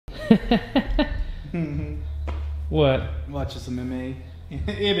What? Watching some MMA.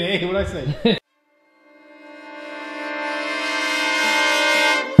 MMA, what'd I say?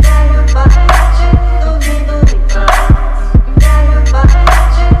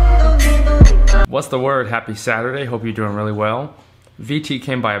 What's the word? Happy Saturday. Hope you're doing really well. VT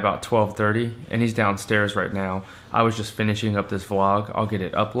came by about 12:30 and he's downstairs right now. I was just finishing up this vlog. I'll get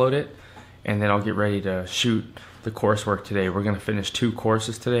it uploaded and then I'll get ready to shoot the coursework today. We're gonna finish 2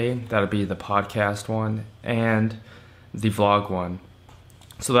 courses today. That'll be the podcast one and the vlog one.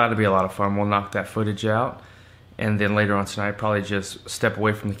 So that'll be a lot of fun. We'll knock that footage out. And then later on tonight, probably just step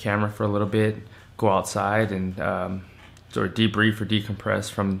away from the camera for a little bit, go outside and sort of debrief or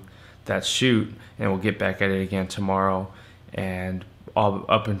decompress from that shoot, and we'll get back at it again tomorrow and all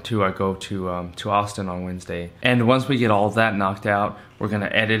up until I go to Austin on Wednesday. And once we get all of that knocked out, we're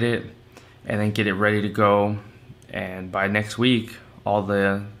gonna edit it and then get it ready to go. And by next week, all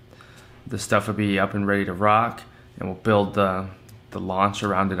the stuff will be up and ready to rock, and we'll build the launch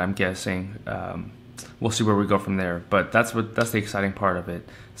around it, I'm guessing. We'll see where we go from there, but that's the exciting part of it.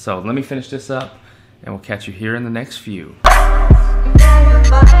 So let me finish this up and we'll catch you here in the next few.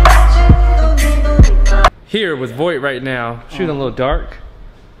 Here with Voight right now, shooting a little dark.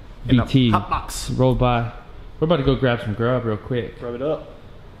 VT hot box rolled by. We're about to go grab some grub real quick. Rub it up.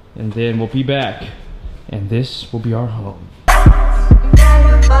 And then we'll be back. And this will be our home.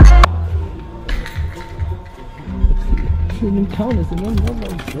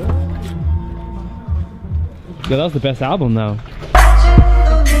 Yeah, that was the best album though.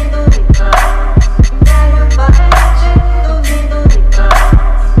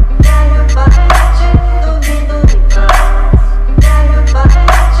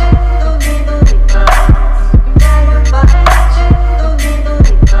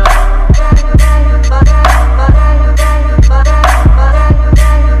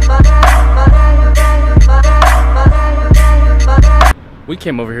 We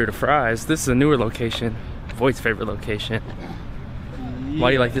came over here to Fry's. This is a newer location. Voight's favorite location. Yeah. Why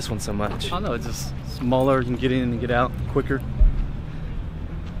do you like this one so much? I don't know, it's just smaller, you can get in and get out quicker.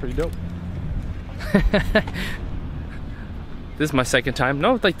 Pretty dope. This is my second time,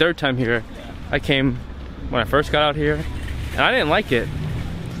 no, it's like 3rd time here. I came when I first got out here and I didn't like it,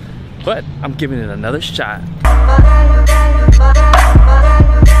 but I'm giving it another shot.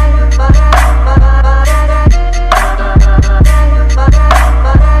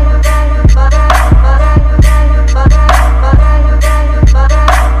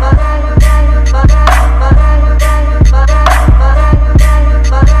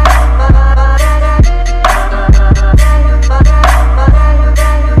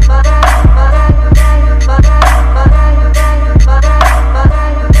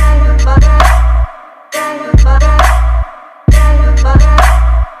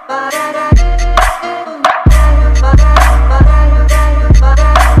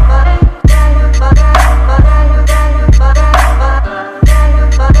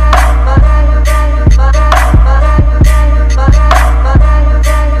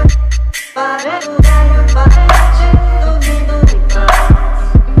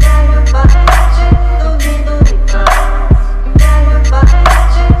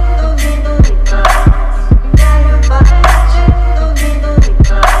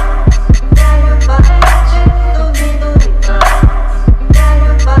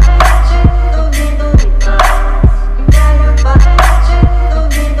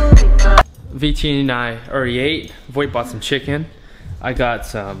 VT and I already ate. Voight bought some chicken. I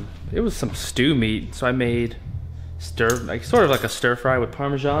got it was some stew meat, so I made sort of like a stir fry with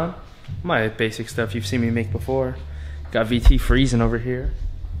Parmesan. My basic stuff you've seen me make before. Got VT freezing over here,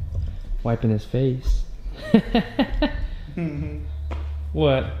 wiping his face.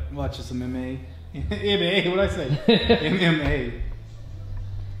 What? Watching some MMA. MMA, what'd I say? MMA.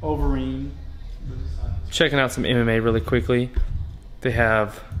 Overeem. Checking out some MMA really quickly. They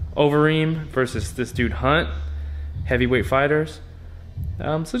have Overeem versus this dude Hunt, heavyweight fighters.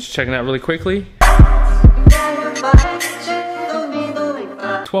 So just checking out really quickly.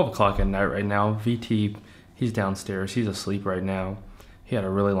 12 o'clock at night right now. VT, he's downstairs. He's asleep right now. He had a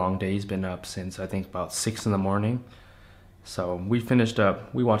really long day. He's been up since I think about 6 in the morning. So we finished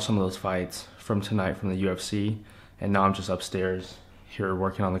up. We watched some of those fights from tonight from the UFC, and now I'm just upstairs here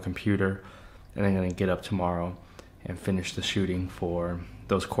working on the computer, and I'm gonna get up tomorrow and finish the shooting for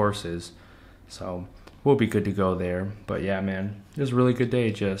those courses. So we'll be good to go there. But yeah, man, it was a really good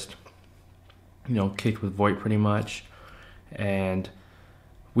day. Just, you know, kicked with Voight pretty much. And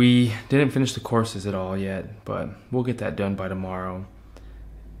we didn't finish the courses at all yet, but we'll get that done by tomorrow.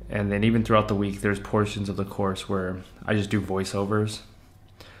 And then even throughout the week, there's portions of the course where I just do voiceovers.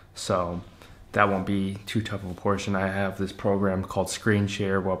 So that won't be too tough of a portion. I have this program called Screen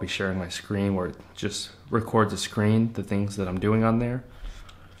Share where I'll be sharing my screen, where it just records the screen, the things that I'm doing on there.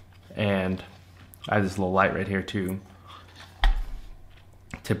 And I have this little light right here too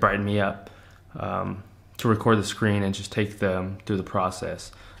to brighten me up, to record the screen and just take them through the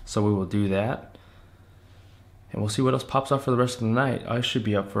process. So we will do that, and we'll see what else pops up for the rest of the night. I should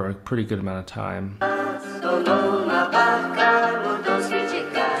be up for a pretty good amount of time.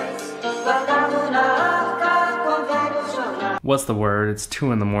 What's the word? It's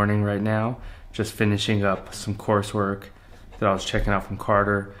 2 in the morning right now. Just finishing up some coursework that I was checking out from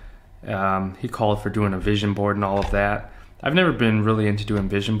Carter. He called for doing a vision board and all of that. I've never been really into doing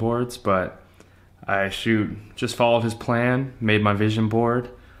vision boards, but I just followed his plan, made my vision board.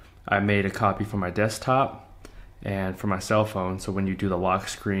 I made a copy for my desktop and for my cell phone, so when you do the lock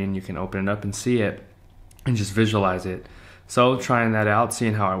screen, you can open it up and see it and just visualize it. So trying that out,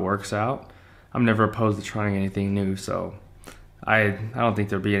 seeing how it works out. I'm never opposed to trying anything new, so I don't think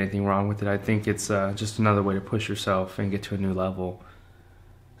there'll be anything wrong with it. I think it's just another way to push yourself and get to a new level.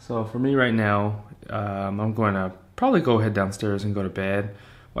 So for me right now, I'm going to probably go head downstairs and go to bed.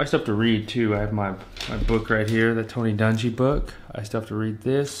 Well, I still have to read too. I have my book right here, the Tony Dungy book. I still have to read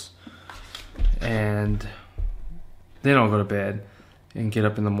this, and then I'll go to bed and get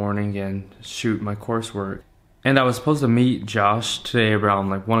up in the morning and shoot my coursework. And I was supposed to meet Josh today around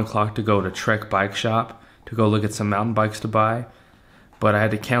like 1 o'clock to go to Trek Bike Shop to go look at some mountain bikes to buy, but I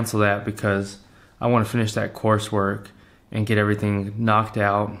had to cancel that because I want to finish that coursework and get everything knocked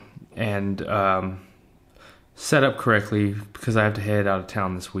out and set up correctly, because I have to head out of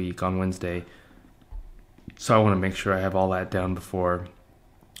town this week on Wednesday. So I want to make sure I have all that done before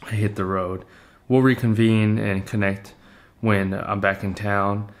I hit the road. We'll reconvene and connect when I'm back in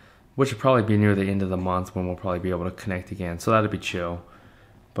town, which will probably be near the end of the month when we'll probably be able to connect again. So that'll be chill.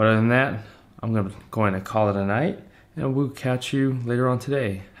 But other than that, I'm going to call it a night, and we'll catch you later on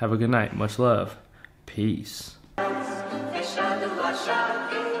today. Have a good night. Much love. Peace.